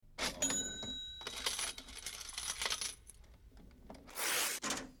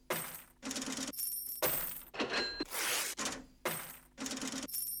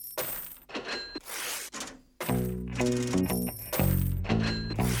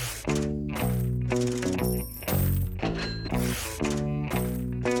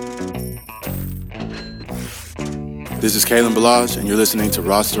This is Kalen Balaj, and you're listening to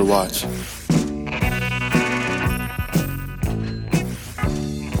Roster Watch.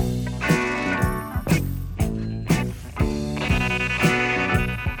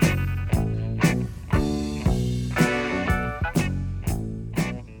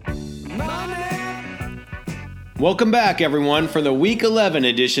 Welcome back, everyone, for the Week 11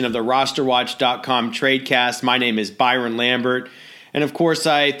 edition of the RosterWatch.com Tradecast. My name is Byron Lambert, and of course,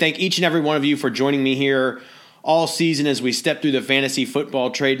 I thank each and every one of you for joining me here all season as we step through the fantasy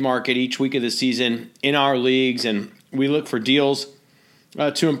football trade market each week of the season in our leagues, and we look for deals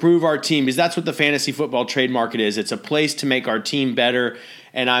to improve our team, because that's what the fantasy football trade market is. It's a place to make our team better,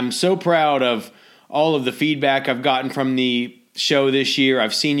 and I'm so proud of all of the feedback I've gotten from the show this year.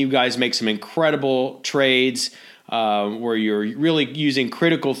 I've seen you guys make some incredible trades where you're really using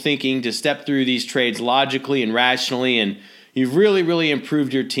critical thinking to step through these trades logically and rationally, and you've really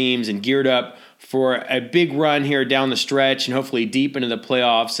improved your teams and geared up for a big run here down the stretch and hopefully deep into the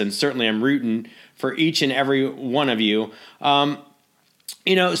playoffs, and certainly I'm rooting for each and every one of you.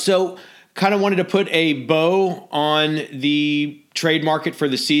 So kind of wanted to put a bow on the trade market for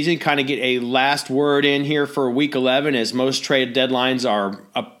the season, kind of get a last word in here for Week 11, as most trade deadlines are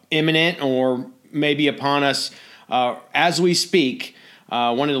imminent or maybe upon us as we speak.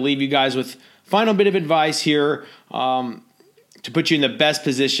 Wanted to leave you guys with final bit of advice here to put you in the best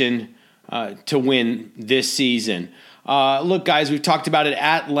position to win this season. Look, guys, we've talked about it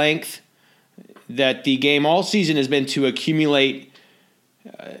at length that the game all season has been to accumulate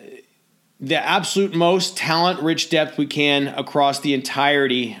the absolute most talent-rich depth we can across the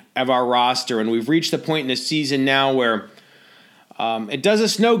entirety of our roster. And we've reached the point in the season now where it does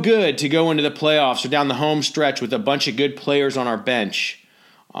us no good to go into the playoffs or down the home stretch with a bunch of good players on our bench.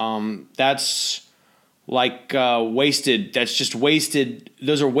 That's like wasted. That's just wasted.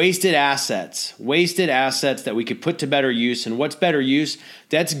 Those are wasted assets. Wasted assets that we could put to better use. And what's better use?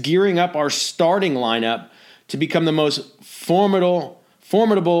 That's gearing up our starting lineup to become the most formidable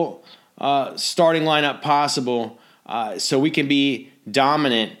starting lineup possible, so we can be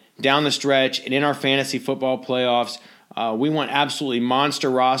dominant down the stretch and in our fantasy football playoffs. We want absolutely monster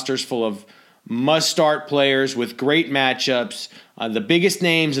rosters full of must-start players with great matchups. The biggest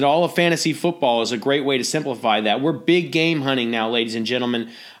names in all of fantasy football is a great way to simplify that. We're big game hunting now, ladies and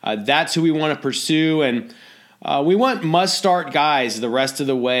gentlemen. That's who we want to pursue, and we want must-start guys the rest of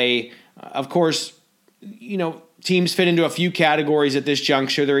the way. Of course, teams fit into a few categories at this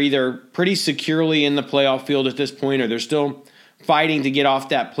juncture. They're either pretty securely in the playoff field at this point, or they're still fighting to get off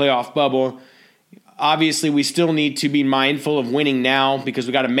that playoff bubble. Obviously, we still need to be mindful of winning now because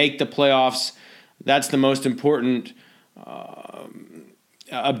we got to make the playoffs. That's the most important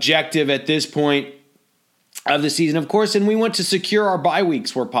objective at this point of the season, of course, and we want to secure our bye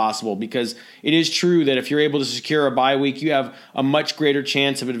weeks where possible, because it is true that if you're able to secure a bye week, you have a much greater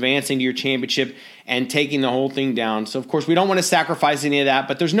chance of advancing to your championship and taking the whole thing down. So, of course, we don't want to sacrifice any of that,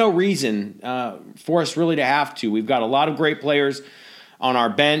 but there's no reason for us really to have to. We've got a lot of great players on our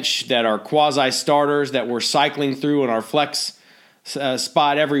bench that are quasi-starters that we're cycling through in our flex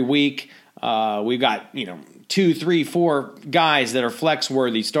spot every week. We've got, 2, 3, 4 guys that are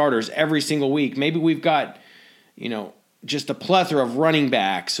flex-worthy starters every single week. Maybe we've got, just a plethora of running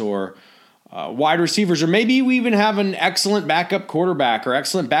backs or wide receivers, or maybe we even have an excellent backup quarterback or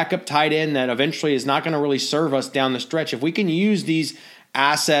excellent backup tight end that eventually is not going to really serve us down the stretch. If we can use these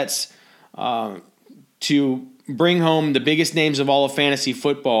assets to bring home the biggest names of all of fantasy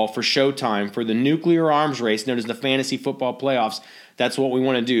football for showtime, for the nuclear arms race known as the fantasy football playoffs, that's what we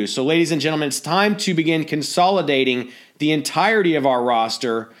want to do. So, ladies and gentlemen, it's time to begin consolidating the entirety of our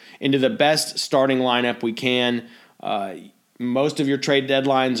roster into the best starting lineup we can. Most of your trade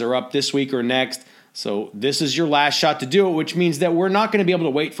deadlines are up this week or next, so this is your last shot to do it, which means that we're not going to be able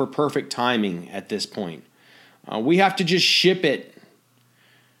to wait for perfect timing at this point. We have to just ship it.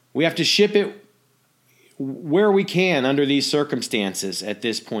 We have to ship it where we can under these circumstances at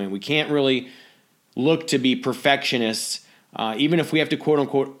this point. We can't really look to be perfectionists. Even if we have to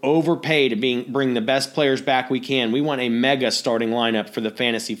quote-unquote overpay to bring the best players back we can, we want a mega starting lineup for the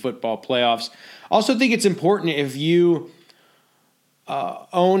fantasy football playoffs. Also think it's important if you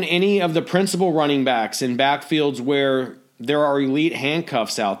own any of the principal running backs in backfields where there are elite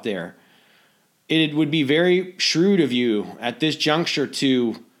handcuffs out there. It would be very shrewd of you at this juncture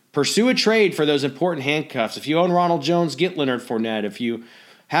to pursue a trade for those important handcuffs. If you own Ronald Jones, get Leonard Fournette. If you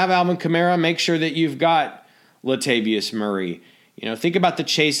have Alvin Kamara, make sure that you've got Latavius Murray. Think about the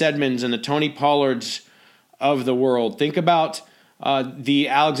Chase Edmonds and the Tony Pollards of the world. Think about the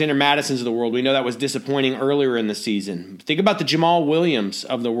Alexander Madisons of the world. We know that was disappointing earlier in the season. Think about the Jamal Williams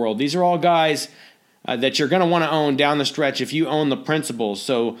of the world. These are all guys that you're going to want to own down the stretch if you own the principals.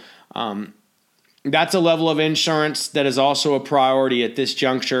 So that's a level of insurance that is also a priority at this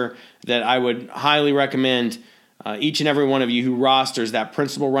juncture that I would highly recommend each and every one of you who rosters that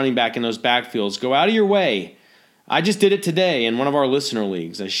principal running back in those backfields. Go out of your way. I just did it today in one of our listener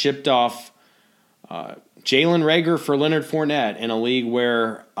leagues. I shipped off Jalen Reagor for Leonard Fournette in a league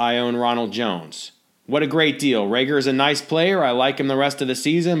where I own Ronald Jones. What a great deal. Reagor is a nice player. I like him the rest of the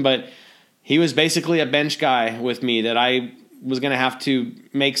season, but he was basically a bench guy with me that I was going to have to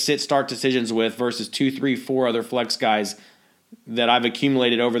make sit-start decisions with versus 2, 3, 4 other flex guys that I've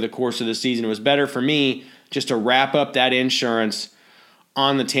accumulated over the course of the season. It was better for me just to wrap up that insurance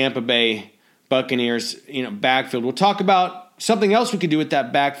on the Tampa Bay Buccaneers backfield. We'll talk about something else we could do with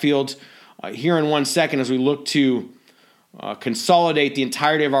that backfield here in 1 second as we look to consolidate the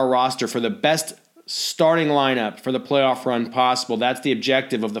entirety of our roster for the best starting lineup for the playoff run possible. That's the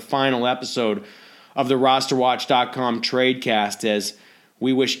objective of the final episode of the RosterWatch.com Tradecast, as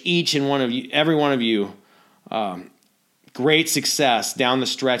we wish each and every one of you, great success down the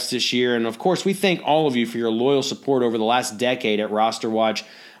stretch this year. And of course, we thank all of you for your loyal support over the last decade at Roster Watch.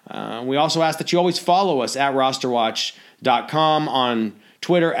 We also ask that you always follow us at RosterWatch.com, on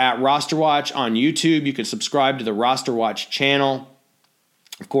Twitter at RosterWatch, on YouTube. You can subscribe to the Roster Watch channel.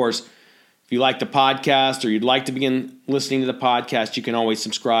 Of course, if you like the podcast or you'd like to begin listening to the podcast, you can always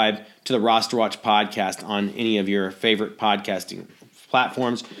subscribe to the Roster Watch podcast on any of your favorite podcasting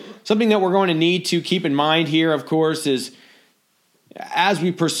platforms. Something that we're going to need to keep in mind here, of course, is as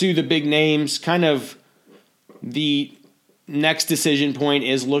we pursue the big names, kind of the next decision point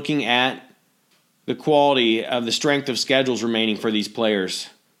is looking at the quality of the strength of schedules remaining for these players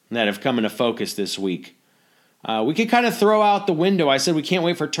that have come into focus this week. We could kind of throw out the window. I said we can't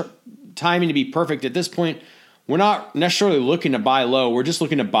wait for timing to be perfect. At this point, we're not necessarily looking to buy low. We're just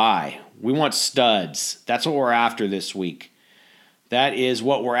looking to buy. We want studs. That's what we're after this week. That is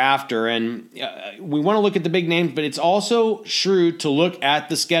what we're after. And we want to look at the big names, but it's also shrewd to look at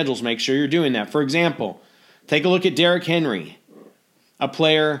the schedules. Make sure you're doing that. For example, take a look at Derrick Henry, a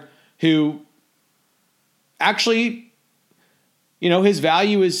player who actually, his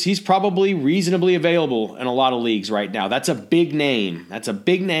value is he's probably reasonably available in a lot of leagues right now. That's a big name.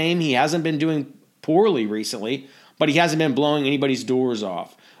 He hasn't been doing poorly recently, but he hasn't been blowing anybody's doors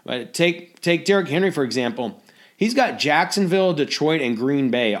off. But take Derrick Henry, for example. He's got Jacksonville, Detroit, and Green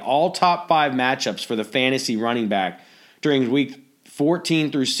Bay, all top 5 matchups for the fantasy running back during week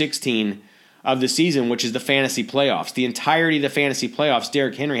 14 through 16 of the season, which is the fantasy playoffs. The entirety of the fantasy playoffs,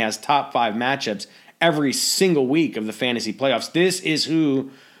 Derrick Henry has top 5 matchups every single week of the fantasy playoffs. This is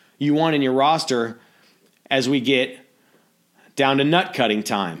who you want in your roster as we get down to nut cutting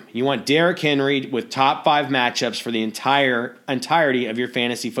time. You want Derrick Henry with top 5 matchups for the entirety of your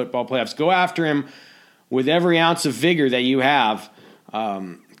fantasy football playoffs. Go after him with every ounce of vigor that you have.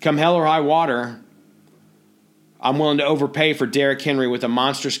 Come hell or high water, I'm willing to overpay for Derrick Henry with a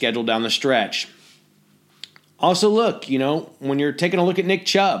monster schedule down the stretch. Also look, when you're taking a look at Nick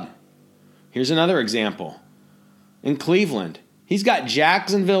Chubb, here's another example. In Cleveland, he's got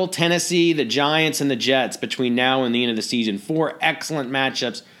Jacksonville, Tennessee, the Giants, and the Jets between now and the end of the season. 4 excellent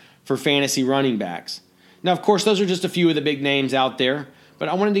matchups for fantasy running backs. Now, of course, those are just a few of the big names out there, but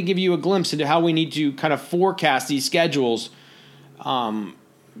I wanted to give you a glimpse into how we need to kind of forecast these schedules.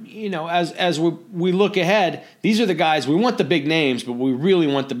 As we look ahead, these are the guys. We want the big names, but we really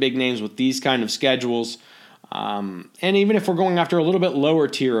want the big names with these kind of schedules. And even if we're going after a little bit lower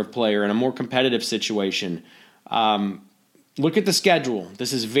tier of player in a more competitive situation, look at the schedule.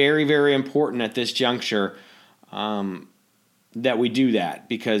 This is very, very important at this juncture that we do that,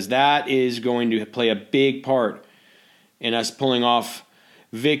 because that is going to play a big part in us pulling off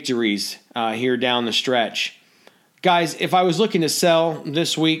victories here down the stretch. Guys, if I was looking to sell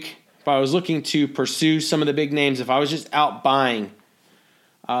this week, if I was looking to pursue some of the big names, if I was just out buying,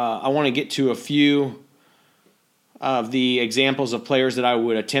 I want to get to a few of the examples of players that I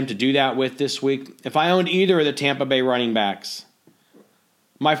would attempt to do that with this week. If I owned either of the Tampa Bay running backs,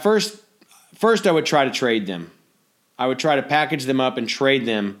 my first I would try to trade them. I would try to package them up and trade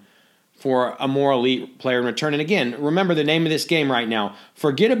them for a more elite player in return. And again, remember the name of this game right now.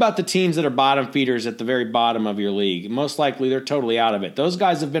 Forget about the teams that are bottom feeders at the very bottom of your league. Most likely they're totally out of it. Those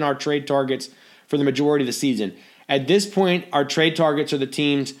guys have been our trade targets for the majority of the season. At this point, our trade targets are the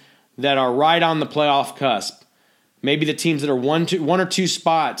teams that are right on the playoff cusp. Maybe the teams that are one or two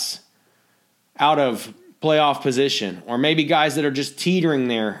spots out of playoff position, or maybe guys that are just teetering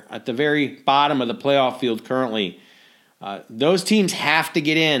there at the very bottom of the playoff field currently. Those teams have to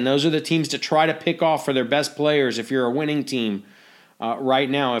get in. Those are the teams to try to pick off for their best players if you're a winning team. right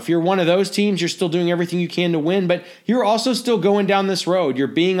now. If you're one of those teams, you're still doing everything you can to win, but you're also still going down this road. You're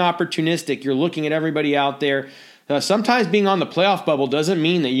being opportunistic. You're looking at everybody out there. Sometimes being on the playoff bubble doesn't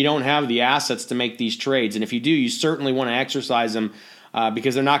mean that you don't have the assets to make these trades. And if you do, you certainly want to exercise them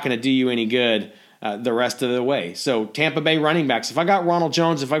because they're not going to do you any good the rest of the way. So Tampa Bay running backs, if I got Ronald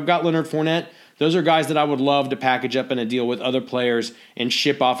Jones, if I've got Leonard Fournette, those are guys that I would love to package up in a deal with other players and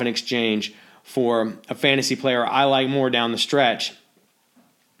ship off in exchange for a fantasy player I like more down the stretch.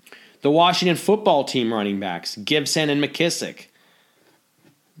 The Washington football team running backs, Gibson and McKissick.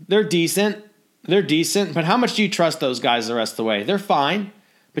 They're decent, but how much do you trust those guys the rest of the way? They're fine,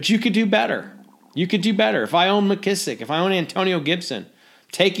 but you could do better. You could do better. If I own McKissick, if I own Antonio Gibson,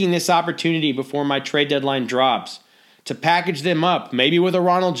 taking this opportunity before my trade deadline drops to package them up, maybe with a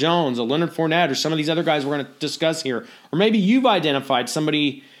Ronald Jones, a Leonard Fournette, or some of these other guys we're going to discuss here. Or maybe you've identified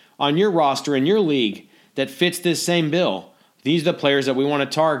somebody on your roster in your league that fits this same bill. These are the players that we want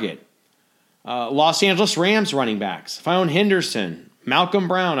to target. Los Angeles Rams running backs. If I own Henderson, Malcolm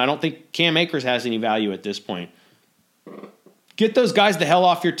Brown, I don't think Cam Akers has any value at this point. Get those guys the hell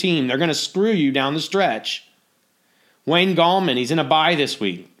off your team. They're going to screw you down the stretch. Wayne Gallman, he's in a bye this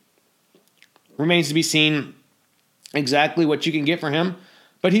week. Remains to be seen exactly what you can get for him,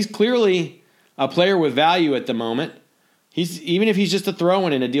 but he's clearly a player with value at the moment. Even if he's just a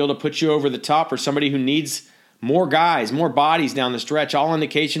throw-in in a deal to put you over the top or somebody who needs more guys, more bodies down the stretch. All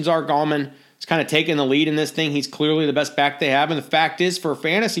indications are Gallman is kind of taking the lead in this thing. He's clearly the best back they have. And the fact is, for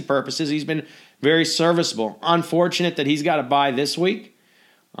fantasy purposes, he's been very serviceable. Unfortunate that he's got to bye this week.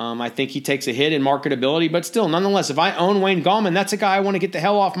 I think he takes a hit in marketability. But still, nonetheless, if I own Wayne Gallman, that's a guy I want to get the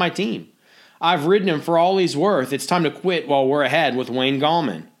hell off my team. I've ridden him for all he's worth. It's time to quit while we're ahead with Wayne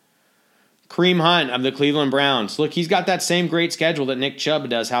Gallman. Kareem Hunt of the Cleveland Browns. Look, he's got that same great schedule that Nick Chubb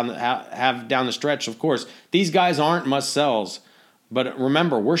does have down the stretch. Of course, these guys aren't must-sells. But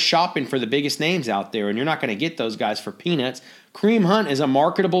remember, we're shopping for the biggest names out there, and you're not going to get those guys for peanuts. Kareem Hunt is a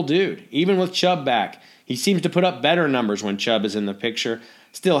marketable dude, even with Chubb back. He seems to put up better numbers when Chubb is in the picture.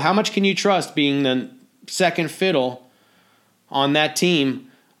 Still, how much can you trust being the second fiddle on that team?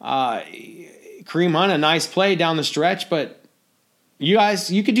 Kareem Hunt, a nice play down the stretch, but you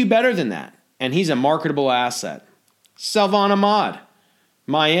guys, you could do better than that. And he's a marketable asset. Salvon Ahmed,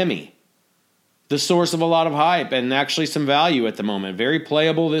 Miami. The source of a lot of hype and actually some value at the moment. Very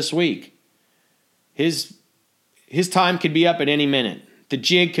playable this week. His time could be up at any minute. The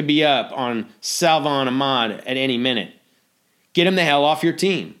jig could be up on Salvon Ahmed at any minute. Get him the hell off your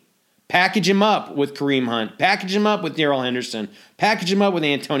team. Package him up with Kareem Hunt. Package him up with Darrell Henderson. Package him up with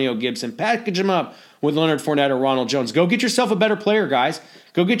Antonio Gibson. Package him up with Leonard Fournette or Ronald Jones. Go get yourself a better player, guys.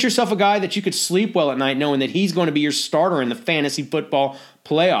 Go get yourself a guy that you could sleep well at night knowing that he's going to be your starter in the fantasy football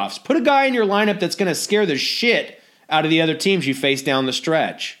playoffs. Put a guy in your lineup that's going to scare the shit out of the other teams you face down the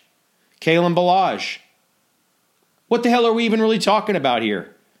stretch. Kalen Ballage. What the hell are we even really talking about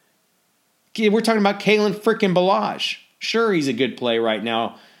here? We're talking about Kalen frickin' Ballage. Sure, he's a good play right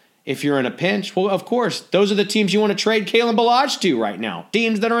now. If you're in a pinch, well, of course, those are the teams you want to trade Kalen Ballage to right now.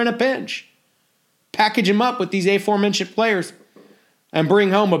 Teams that are in a pinch. Package him up with these aforementioned players and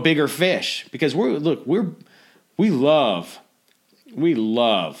bring home a bigger fish. Because we love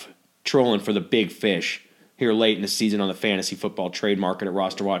trolling for the big fish here late in the season on the fantasy football trade market at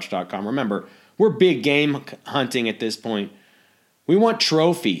rosterwatch.com. Remember, we're big game hunting at this point. We want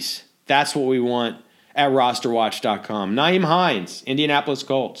trophies. That's what we want at rosterwatch.com. Nyheim Hines, Indianapolis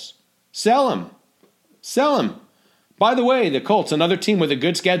Colts. Sell him. Sell him. By the way, the Colts, another team with a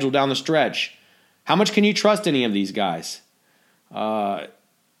good schedule down the stretch. How much can you trust any of these guys? Hines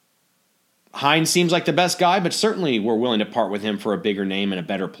seems like the best guy, but certainly we're willing to part with him for a bigger name and a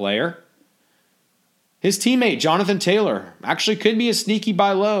better player. His teammate, Jonathan Taylor, actually could be a sneaky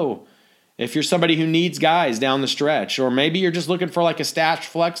buy low if you're somebody who needs guys down the stretch, or maybe you're just looking for like a stash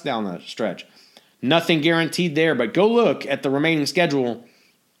flex down the stretch. Nothing guaranteed there, but go look at the remaining schedule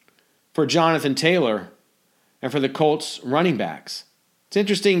for Jonathan Taylor and for the Colts running backs. It's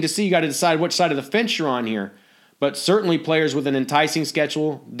interesting to see. You got to decide which side of the fence you're on here, but certainly players with an enticing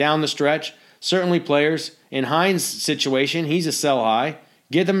schedule down the stretch, certainly players in Hines' situation, he's a sell high.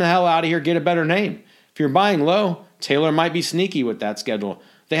 Get them the hell out of here, get a better name. If you're buying low, Taylor might be sneaky with that schedule.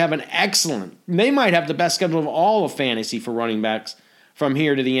 They might have the best schedule of all of fantasy for running backs from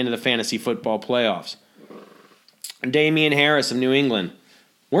here to the end of the fantasy football playoffs. Damian Harris of New England.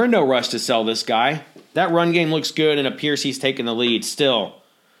 We're in no rush to sell this guy. That run game looks good and appears he's taking the lead. Still,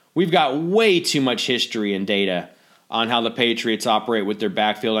 we've got way too much history and data on how the Patriots operate with their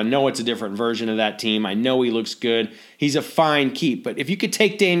backfield. I know it's a different version of that team. I know he looks good. He's a fine keep. But if you could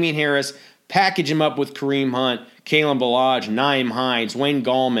take Damian Harris, Package him up with Kareem Hunt, Kalen Ballage, Nyheim Hines, Wayne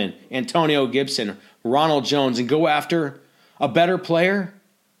Gallman, Antonio Gibson, Ronald Jones, and go after a better player.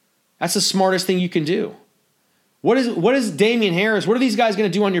 That's the smartest thing you can do. What is Damian Harris? What are these guys going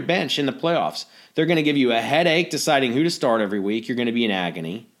to do on your bench in the playoffs? They're going to give you a headache deciding who to start every week. You're going to be in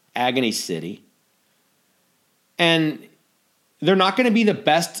agony city. And they're not going to be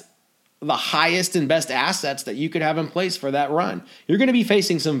the highest and best assets that you could have in place for that run. You're going to be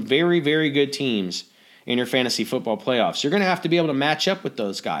facing some very, very good teams in your fantasy football playoffs. You're going to have to be able to match up with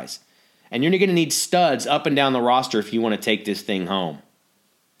those guys. And you're going to need studs up and down the roster if you want to take this thing home.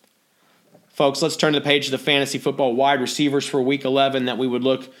 Folks, let's turn to the page of the fantasy football wide receivers for Week 11 that we would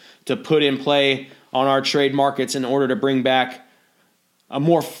look to put in play on our trade markets in order to bring back a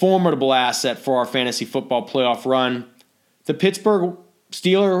more formidable asset for our fantasy football playoff run. The Pittsburgh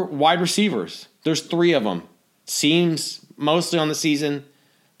Steelers wide receivers. There's 3 of them. Seems mostly on the season.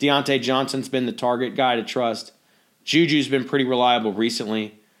 Deontay Johnson's been the target guy to trust. Juju's been pretty reliable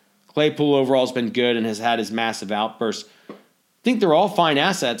recently. Claypool overall has been good and has had his massive outbursts. I think they're all fine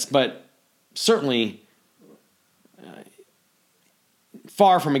assets, but certainly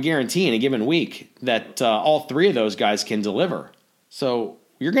far from a guarantee in a given week that all 3 of those guys can deliver. So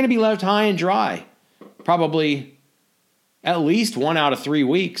you're going to be left high and dry probably at least 1 out of 3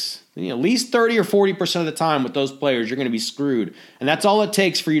 weeks. At least 30 or 40% of the time with those players, you're going to be screwed. And that's all it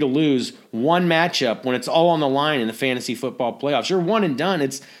takes for you to lose one matchup when it's all on the line in the fantasy football playoffs. You're one and done.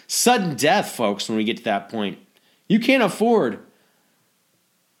 It's sudden death, folks, when we get to that point. You can't afford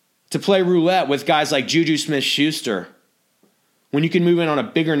to play roulette with guys like Juju Smith-Schuster when you can move in on a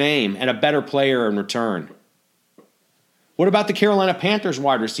bigger name and a better player in return. What about the Carolina Panthers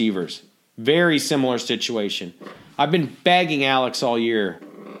wide receivers? Very similar situation. I've been begging Alex all year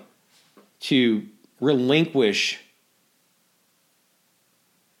to relinquish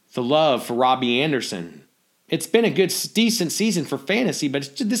the love for Robbie Anderson. It's been a decent season for fantasy,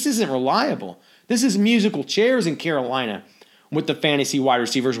 but this isn't reliable. This is musical chairs in Carolina with the fantasy wide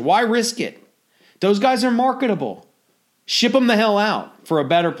receivers. Why risk it? Those guys are marketable. Ship them the hell out for a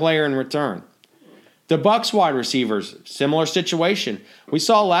better player in return. The Bucs wide receivers, similar situation. We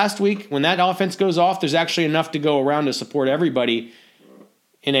saw last week when that offense goes off, there's actually enough to go around to support everybody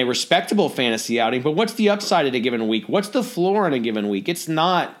in a respectable fantasy outing. But what's the upside at a given week? What's the floor in a given week? It's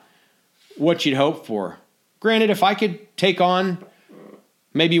not what you'd hope for. Granted, if I could take on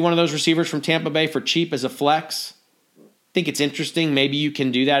maybe one of those receivers from Tampa Bay for cheap as a flex, I think it's interesting. Maybe you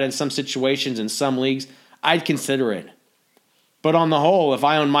can do that in some situations, in some leagues. I'd consider it. But on the whole, if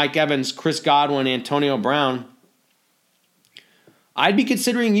I own Mike Evans, Chris Godwin, Antonio Brown, I'd be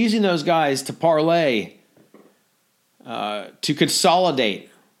considering using those guys to parlay, to consolidate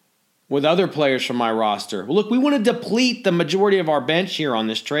with other players from my roster. Well, look, we want to deplete the majority of our bench here on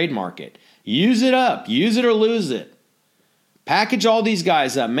this trade market. Use it up. Use it or lose it. Package all these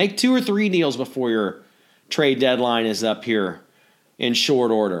guys up. Make 2 or 3 deals before your trade deadline is up here in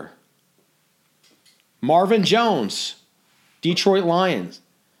short order. Marvin Jones, Detroit Lions.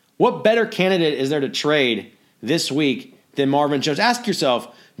 What better candidate is there to trade this week than Marvin Jones? Ask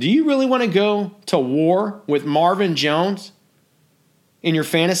yourself, do you really want to go to war with Marvin Jones in your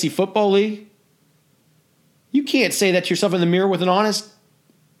fantasy football league? You can't say that to yourself in the mirror with an honest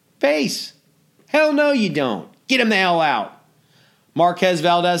face. Hell no, you don't. Get him the hell out. Marquez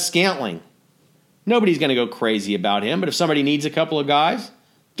Valdez-Scantling. Nobody's going to go crazy about him, but if somebody needs a couple of guys,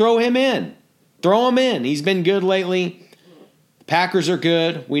 throw him in. Throw him in. He's been good lately. Packers are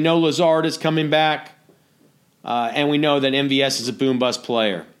good. We know Lazard is coming back. And we know that MVS is a boom-bust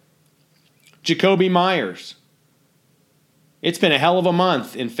player. Jacoby Myers. It's been a hell of a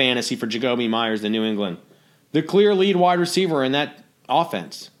month in fantasy for Jacoby Myers in New England. The clear lead wide receiver in that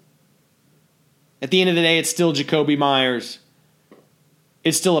offense. At the end of the day, it's still Jacoby Myers.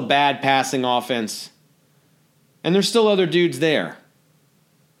 It's still a bad passing offense. And there's still other dudes there.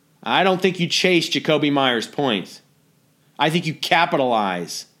 I don't think you chase Jacoby Myers' points. I think you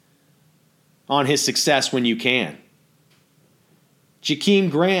capitalize on his success when you can.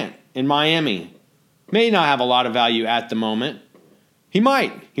 Jakeem Grant in Miami may not have a lot of value at the moment. He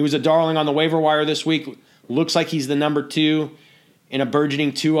might. He was a darling on the waiver wire this week. Looks like he's the number 2 in a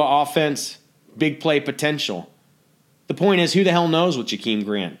burgeoning Tua offense. Big play potential. The point is, who the hell knows with Jakeem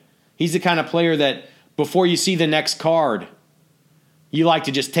Grant? He's the kind of player that before you see the next card, you like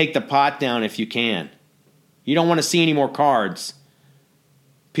to just take the pot down if you can. You don't want to see any more cards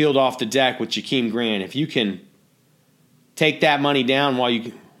peeled off the deck with Jakeem Grant. If you can take that money down while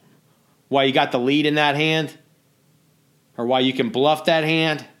you got the lead in that hand, or while you can bluff that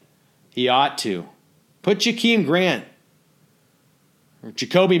hand, he ought to. Put Jakeem Grant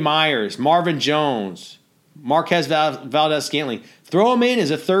Jacoby Myers, Marvin Jones, Marquez Valdez-Scantling. Throw them in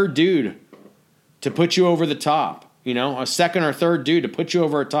as a third dude to put you over the top. A second or third dude to put you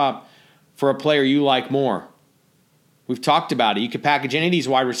over the top for a player you like more. We've talked about it. You could package any of these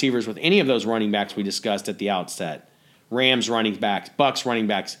wide receivers with any of those running backs we discussed at the outset. Rams running backs, Bucks running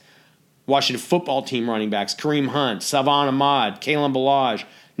backs, Washington football team running backs, Kareem Hunt, Salvon Ahmad, Kalen Ballage,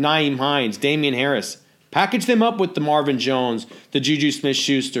 Nyheim Hines, Damian Harris. Package them up with the Marvin Jones, the Juju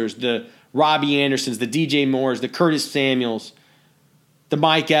Smith-Schusters, the Robbie Andersons, the DJ Moores, the Curtis Samuels, the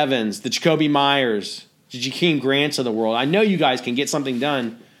Mike Evans, the Jacoby Myers, the Jakeem Grants of the world. I know you guys can get something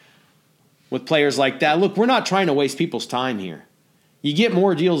done with players like that. Look, we're not trying to waste people's time here. You get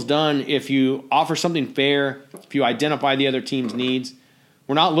more deals done if you offer something fair, if you identify the other team's needs.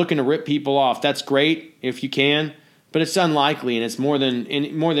 We're not looking to rip people off. That's great if you can, but it's unlikely, and it's more than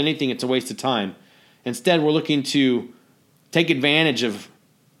anything, it's a waste of time. Instead, we're looking to take advantage of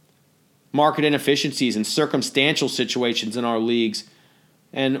market inefficiencies and circumstantial situations in our leagues,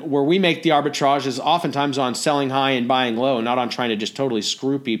 and where we make the arbitrage is oftentimes on selling high and buying low, not on trying to just totally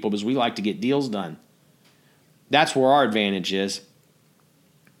screw people because we like to get deals done. That's where our advantage is.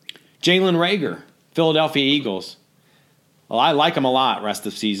 Jalen Reagor, Philadelphia Eagles. Well, I like him a lot rest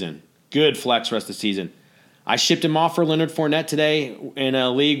of the season. Good flex rest of the season. I shipped him off for Leonard Fournette today in a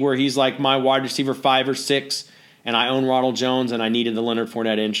league where he's like my wide receiver 5 or 6, and I own Ronald Jones, and I needed the Leonard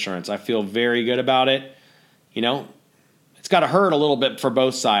Fournette insurance. I feel very good about it. It's got to hurt a little bit for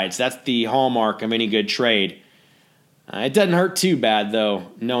both sides. That's the hallmark of any good trade. It doesn't hurt too bad,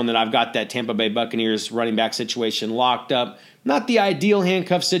 though, knowing that I've got that Tampa Bay Buccaneers running back situation locked up. Not the ideal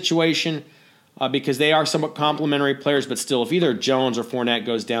handcuff situation because they are somewhat complementary players, but still, if either Jones or Fournette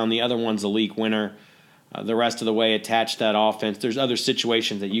goes down, the other one's a league winner. The rest of the way attached to that offense. There's other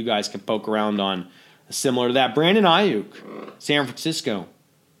situations that you guys can poke around on similar to that. Brandon Ayuk, San Francisco.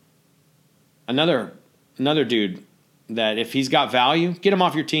 Another dude that if he's got value, get him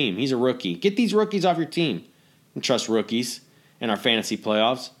off your team. He's a rookie. Get these rookies off your team. And trust rookies in our fantasy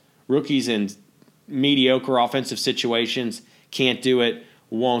playoffs. Rookies in mediocre offensive situations can't do it,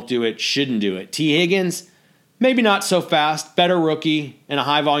 won't do it, shouldn't do it. T. Higgins, maybe not so fast, better rookie in a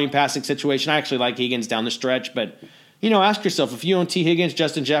high-volume passing situation. I actually like Higgins down the stretch, but, ask yourself, if you own T. Higgins,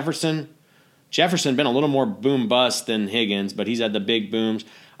 Justin Jefferson been a little more boom-bust than Higgins, but he's had the big booms.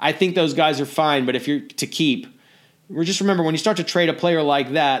 I think those guys are fine, but if you're to keep, just remember, when you start to trade a player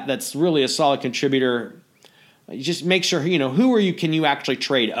like that, that's really a solid contributor, you just make sure, who can you actually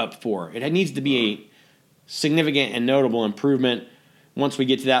trade up for? It needs to be a significant and notable improvement once we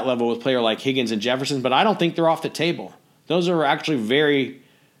get to that level with a player like Higgins and Jefferson, but I don't think they're off the table. Those are actually very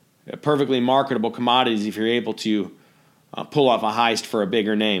perfectly marketable commodities if you're able to pull off a heist for a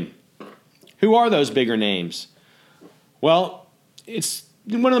bigger name. Who are those bigger names? Well, it's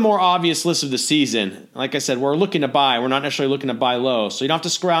one of the more obvious lists of the season. Like I said, we're looking to buy. We're not necessarily looking to buy low, so you don't have to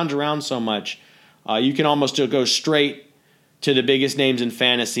scrounge around so much. You can almost go straight to the biggest names in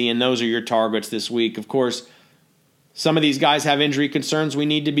fantasy, and those are your targets this week. Of course, some of these guys have injury concerns we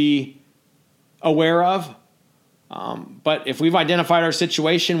need to be aware of. But if we've identified our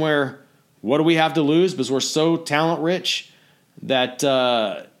situation where what do we have to lose because we're so talent-rich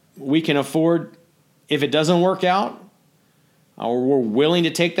that we can afford, if it doesn't work out, or we're willing to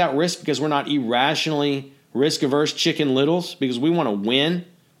take that risk because we're not irrationally risk-averse chicken littles because we want to win.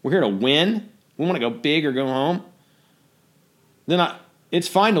 We're here to win. We want to go big or go home. Then it's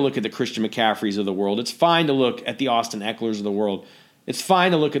fine to look at the Christian McCaffreys of the world. It's fine to look at the Austin Ecklers of the world. It's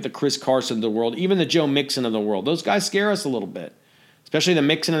fine to look at the Chris Carson of the world, even the Joe Mixon of the world. Those guys scare us a little bit, especially the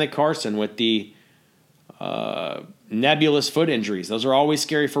Mixon and the Carson with the nebulous foot injuries. Those are always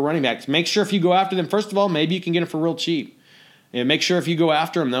scary for running backs. Make sure if you go after them, first of all, maybe you can get them for real cheap. And make sure if you go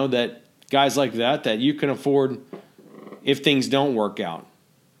after them, though, that guys like that you can afford if things don't work out.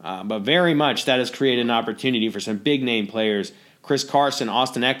 But very much that has created an opportunity for some big-name players. Chris Carson,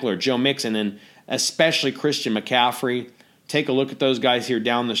 Austin Eckler, Joe Mixon, and especially Christian McCaffrey. Take a look at those guys here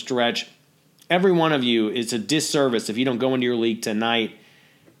down the stretch. Every one of you is a disservice if you don't go into your league tonight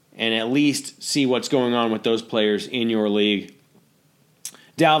and at least see what's going on with those players in your league.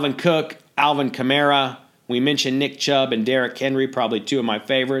 Dalvin Cook, Alvin Kamara. We mentioned Nick Chubb and Derrick Henry, probably two of my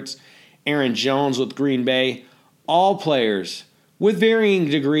favorites. Aaron Jones with Green Bay. All players with varying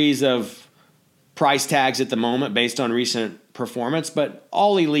degrees of price tags at the moment based on recent performance, but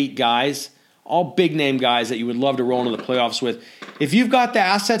all elite guys, all big-name guys that you would love to roll into the playoffs with. If you've got the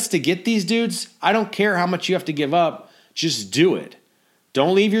assets to get these dudes, I don't care how much you have to give up. Just do it.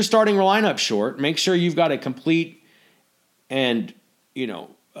 Don't leave your starting lineup short. Make sure you've got a complete and,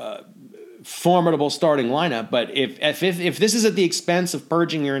 formidable starting lineup. But if this is at the expense of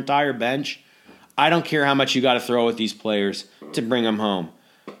purging your entire bench, I don't care how much you got to throw at these players to bring them home.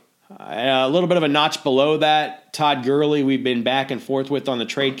 A little bit of a notch below that, Todd Gurley, we've been back and forth with on the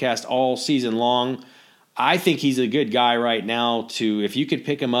TradeCast all season long. I think he's a good guy right now if you could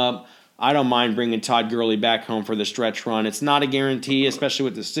pick him up, I don't mind bringing Todd Gurley back home for the stretch run. It's not a guarantee, especially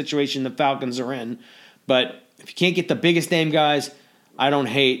with the situation the Falcons are in. But if you can't get the biggest name guys, I don't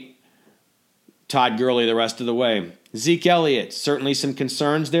hate Todd Gurley the rest of the way. Zeke Elliott, certainly some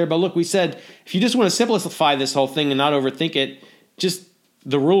concerns there. But look, we said if you just want to simplify this whole thing and not overthink it, just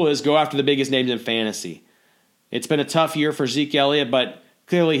the rule is go after the biggest names in fantasy. It's been a tough year for Zeke Elliott, but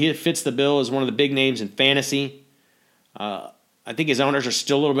clearly he fits the bill as one of the big names in fantasy. I think his owners are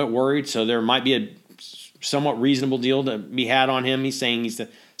still a little bit worried, so there might be a somewhat reasonable deal to be had on him. He's saying he's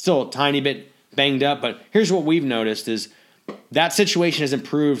still a tiny bit banged up, but here's what we've noticed is that situation has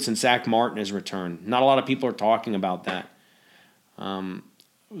improved since Zach Martin has returned. Not a lot of people are talking about that.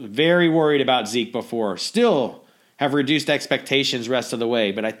 Very worried about Zeke before. Still have reduced expectations rest of the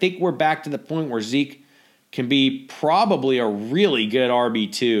way, but I think we're back to the point where Zeke can be probably a really good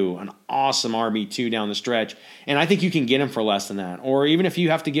RB2, an awesome RB2 down the stretch, and I think you can get him for less than that. Or even if you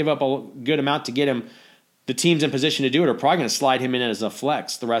have to give up a good amount to get him, the teams in position to do it are probably going to slide him in as a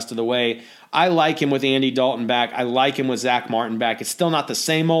flex the rest of the way. I like him with Andy Dalton back. I like him with Zach Martin back. It's still not the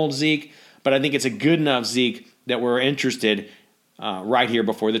same old Zeke, but I think it's a good enough Zeke that we're interested right here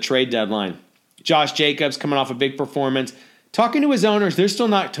before the trade deadline. Josh Jacobs coming off a big performance. Talking to his owners, they're still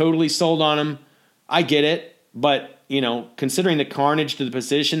not totally sold on him. I get it, but considering the carnage to the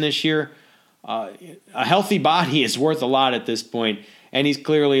position this year, a healthy body is worth a lot at this point, and he's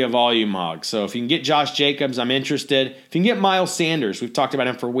clearly a volume hog. So if you can get Josh Jacobs, I'm interested. If you can get Miles Sanders, we've talked about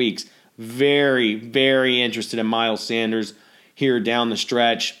him for weeks. Very, very interested in Miles Sanders here down the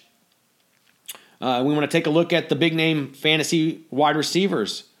stretch. We want to take a look at the big name fantasy wide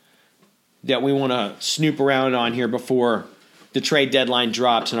receivers that we want to snoop around on here before the trade deadline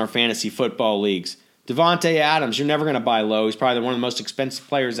drops in our fantasy football leagues. Davante Adams, you're never going to buy low. He's probably one of the most expensive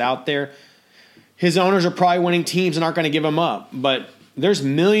players out there. His owners are probably winning teams and aren't going to give him up. But there's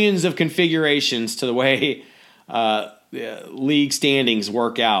millions of configurations to the way league standings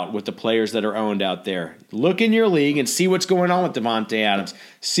work out with the players that are owned out there. Look in your league and see what's going on with Davante Adams.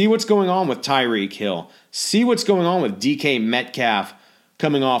 See what's going on with Tyreek Hill. See what's going on with DK Metcalf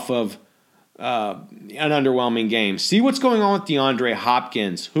coming off of an underwhelming game. See what's going on with DeAndre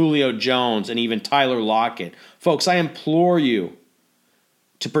Hopkins, Julio Jones, and even Tyler Lockett. Folks, I implore you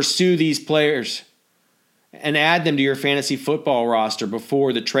to pursue these players and add them to your fantasy football roster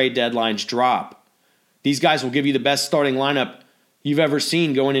before the trade deadlines drop. These guys will give you the best starting lineup you've ever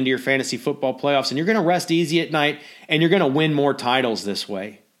seen going into your fantasy football playoffs, and you're going to rest easy at night, and you're going to win more titles this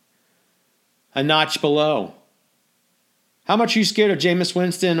way. A notch below. How much are you scared of Jameis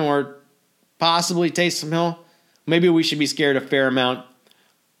Winston or possibly Taysom Hill? Maybe we should be scared a fair amount.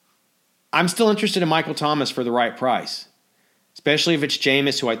 I'm still interested in Michael Thomas for the right price, especially if it's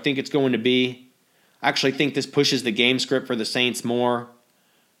Jameis, who I think it's going to be. I actually think this pushes the game script for the Saints more.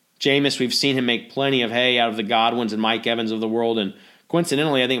 Jameis, we've seen him make plenty of hay out of the Godwins and Mike Evans of the world, and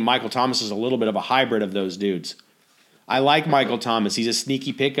coincidentally, I think Michael Thomas is a little bit of a hybrid of those dudes. I like Michael Thomas. He's a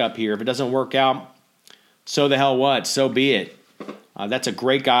sneaky pickup here. If it doesn't work out, so the hell what? So be it. That's a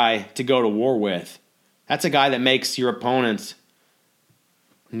great guy to go to war with. That's a guy that makes your opponents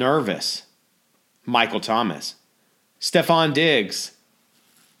nervous. Michael Thomas. Stephon Diggs.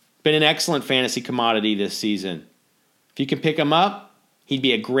 Been an excellent fantasy commodity this season. If you can pick him up, he'd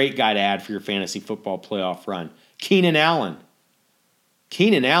be a great guy to add for your fantasy football playoff run. Keenan Allen.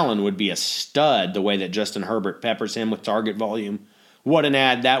 Keenan Allen would be a stud the way that Justin Herbert peppers him with target volume. What an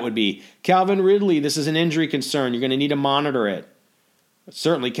ad that would be. Calvin Ridley, this is an injury concern. You're going to need to monitor it.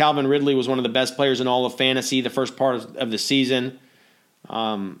 Certainly, Calvin Ridley was one of the best players in all of fantasy the first part of the season.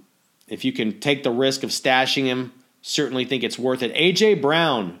 If you can take the risk of stashing him, certainly think it's worth it. A.J.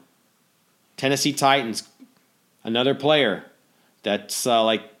 Brown, Tennessee Titans, another player that's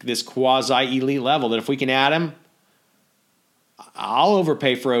like this quasi-elite level that if we can add him, I'll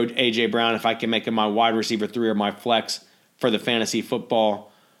overpay for A.J. Brown if I can make him my wide receiver 3 or my flex for the fantasy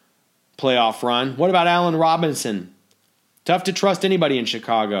football playoff run. What about Allen Robinson? Tough to trust anybody in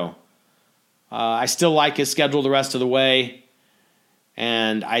Chicago. I still like his schedule the rest of the way,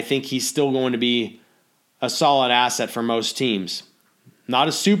 and I think he's still going to be a solid asset for most teams. Not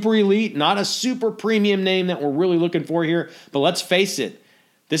a super elite, not a super premium name that we're really looking for here, but let's face it,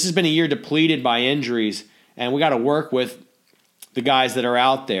 this has been a year depleted by injuries, and we got to work with the guys that are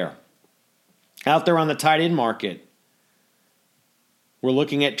out there. Out there on the tight end market. We're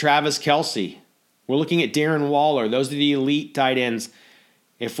looking at Travis Kelce. We're looking at Darren Waller. Those are the elite tight ends.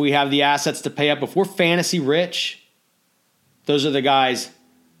 If we have the assets to pay up, if we're fantasy rich, those are the guys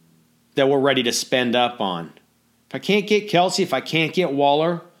that we're ready to spend up on. If I can't get Kelce, if I can't get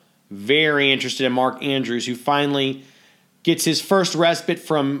Waller, very interested in Mark Andrews, who finally gets his first respite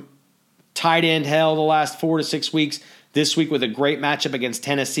from tight end hell the last 4 to 6 weeks. This week with a great matchup against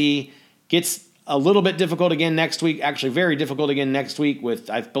Tennessee. Gets a little bit difficult again next week. Actually, very difficult again next week with,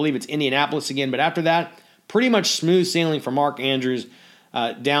 I believe it's Indianapolis again. But after that, pretty much smooth sailing for Mark Andrews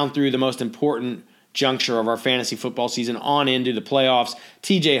down through the most important juncture of our fantasy football season on into the playoffs.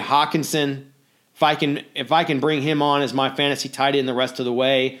 TJ Hawkinson, if I can bring him on as my fantasy tight end the rest of the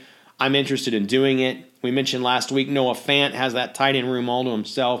way, I'm interested in doing it. We mentioned last week Noah Fant has that tight end room all to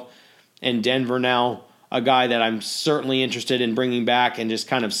himself. And Denver now, a guy that I'm certainly interested in bringing back and just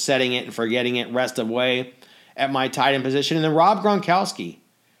kind of setting it and forgetting it rest of way at my tight end position. And then Rob Gronkowski.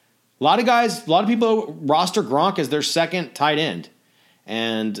 A lot of people roster Gronk as their second tight end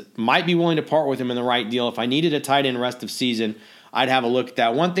and might be willing to part with him in the right deal. If I needed a tight end rest of season, I'd have a look at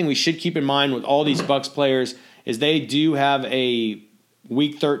that. One thing we should keep in mind with all these Bucs players is they do have a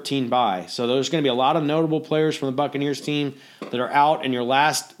Week 13 bye. So there's going to be a lot of notable players from the Buccaneers team that are out in your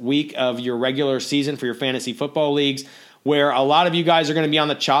last week of your regular season for your fantasy football leagues, where a lot of you guys are going to be on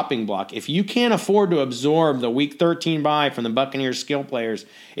the chopping block. If you can't afford to absorb the Week 13 bye from the Buccaneers skill players,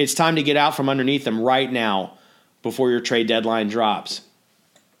 it's time to get out from underneath them right now before your trade deadline drops.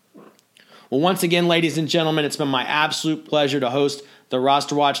 Well, once again, ladies and gentlemen, it's been my absolute pleasure to host the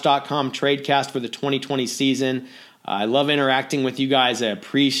RosterWatch.com Tradecast for the 2020 season. I love interacting with you guys. I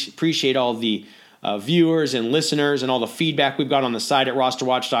appreciate all the viewers and listeners and all the feedback we've got on the site at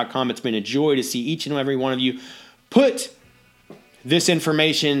rosterwatch.com. It's been a joy to see each and every one of you put this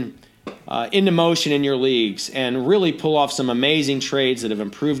information into motion in your leagues and really pull off some amazing trades that have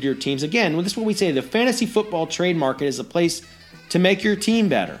improved your teams. Again, this is what we say, the fantasy football trade market is a place to make your team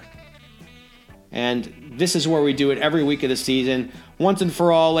better. And this is where we do it every week of the season. Once and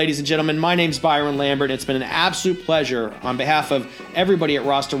for all, ladies and gentlemen, my name's Byron Lambert. It's been an absolute pleasure on behalf of everybody at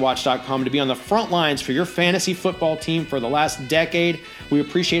rosterwatch.com to be on the front lines for your fantasy football team for the last decade. We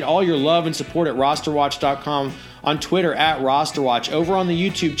appreciate all your love and support at rosterwatch.com, on Twitter at rosterwatch, over on the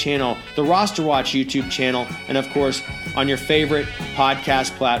YouTube channel, the Rosterwatch YouTube channel, and of course on your favorite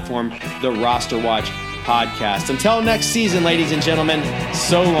podcast platform, the Rosterwatch Podcast. Until next season, ladies and gentlemen,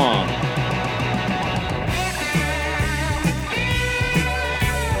 so long.